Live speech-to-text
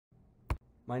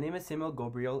My name is Samuel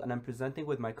Gobriel and I'm presenting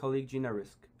with my colleague Gina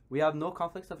RizqG. We have no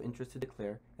conflicts of interest to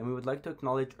declare and we would like to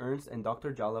acknowledge Ernst and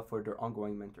Dr. Jalla for their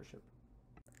ongoing mentorship.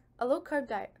 A low-carb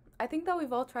diet. I think that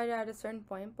we've all tried it at a certain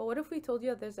point, but what if we told you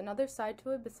that there's another side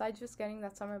to it besides just getting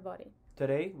that summer body?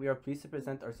 Today, we are pleased to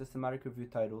present our systematic review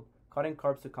titled Cutting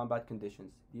Carbs to Combat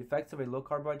Conditions, the Effects of a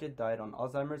Low-Carbohydrate Diet on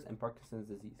Alzheimer's and Parkinson's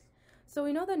Disease. So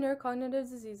we know that neurocognitive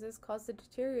diseases cause the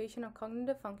deterioration of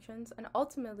cognitive functions, and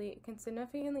ultimately it can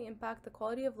significantly impact the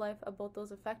quality of life of both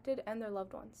those affected and their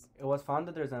loved ones. It was found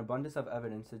that there is an abundance of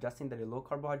evidence suggesting that a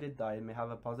low-carbohydrate diet may have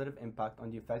a positive impact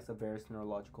on the effects of various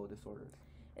neurological disorders.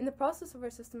 In the process of our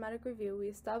systematic review, we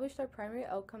established our primary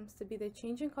outcomes to be the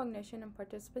change in cognition in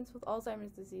participants with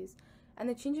Alzheimer's disease and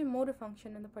the change in motor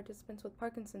function in the participants with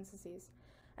Parkinson's disease.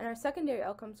 And our secondary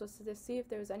outcomes was to see if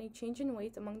there was any change in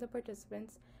weight among the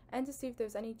participants and to see if there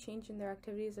was any change in their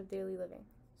activities of daily living.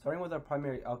 Starting with our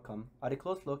primary outcome, at a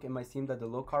close look, it might seem that the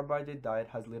low-carbohydrate diet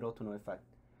has little to no effect.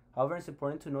 However, it's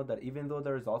important to note that even though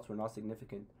the results were not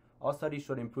significant, all studies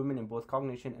showed improvement in both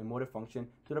cognition and motor function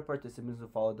to the participants who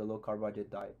followed the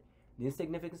low-carbohydrate diet. The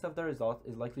insignificance of the results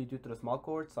is likely due to the small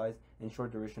cohort size and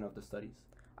short duration of the studies.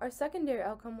 Our secondary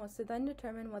outcome was to then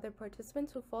determine whether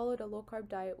participants who followed a low-carb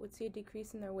diet would see a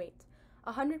decrease in their weight.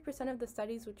 100% of the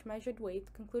studies which measured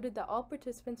weight concluded that all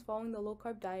participants following the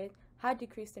low-carb diet had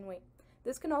decreased in weight.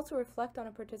 This can also reflect on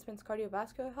a participant's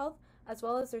cardiovascular health as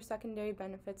well as their secondary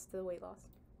benefits to the weight loss.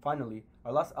 Finally,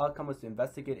 our last outcome was to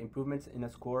investigate improvements in a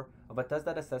score of a test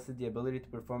that assesses the ability to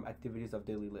perform activities of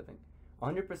daily living.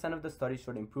 100% of the studies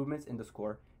showed improvements in the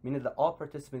score, meaning that all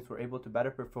participants were able to better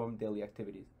perform daily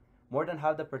activities. More than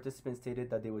half the participants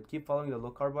stated that they would keep following the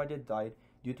low-carbohydrate diet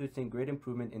due to seeing great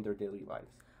improvement in their daily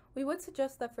lives. We would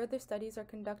suggest that further studies are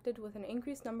conducted with an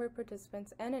increased number of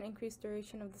participants and an increased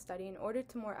duration of the study in order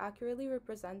to more accurately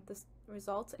represent the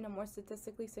results in a more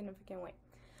statistically significant way.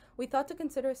 We thought to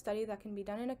consider a study that can be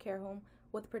done in a care home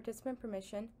with participant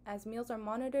permission, as meals are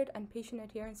monitored and patient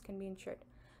adherence can be ensured.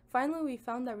 Finally, we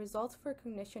found that results for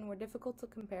cognition were difficult to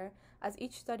compare, as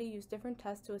each study used different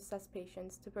tests to assess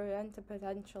patients to prevent a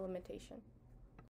potential limitation.